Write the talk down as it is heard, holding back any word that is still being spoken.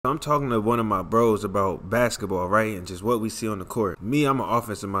I'm talking to one of my bros about basketball, right? And just what we see on the court. Me, I'm an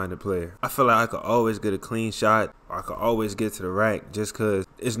offensive minded player. I feel like I could always get a clean shot, or I could always get to the rack, just because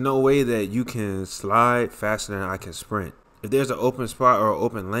there's no way that you can slide faster than I can sprint. If there's an open spot or an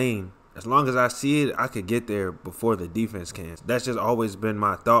open lane, as long as I see it, I could get there before the defense can. That's just always been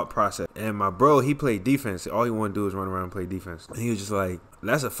my thought process. And my bro, he played defense. All he wanted to do is run around and play defense. And he was just like,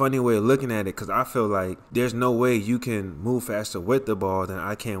 that's a funny way of looking at it, because I feel like there's no way you can move faster with the ball than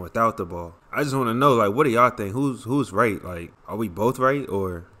I can without the ball. I just want to know, like, what do y'all think? Who's right? Like, are we both right?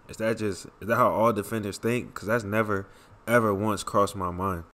 Or is that how all defenders think? Because that's never, ever once crossed my mind.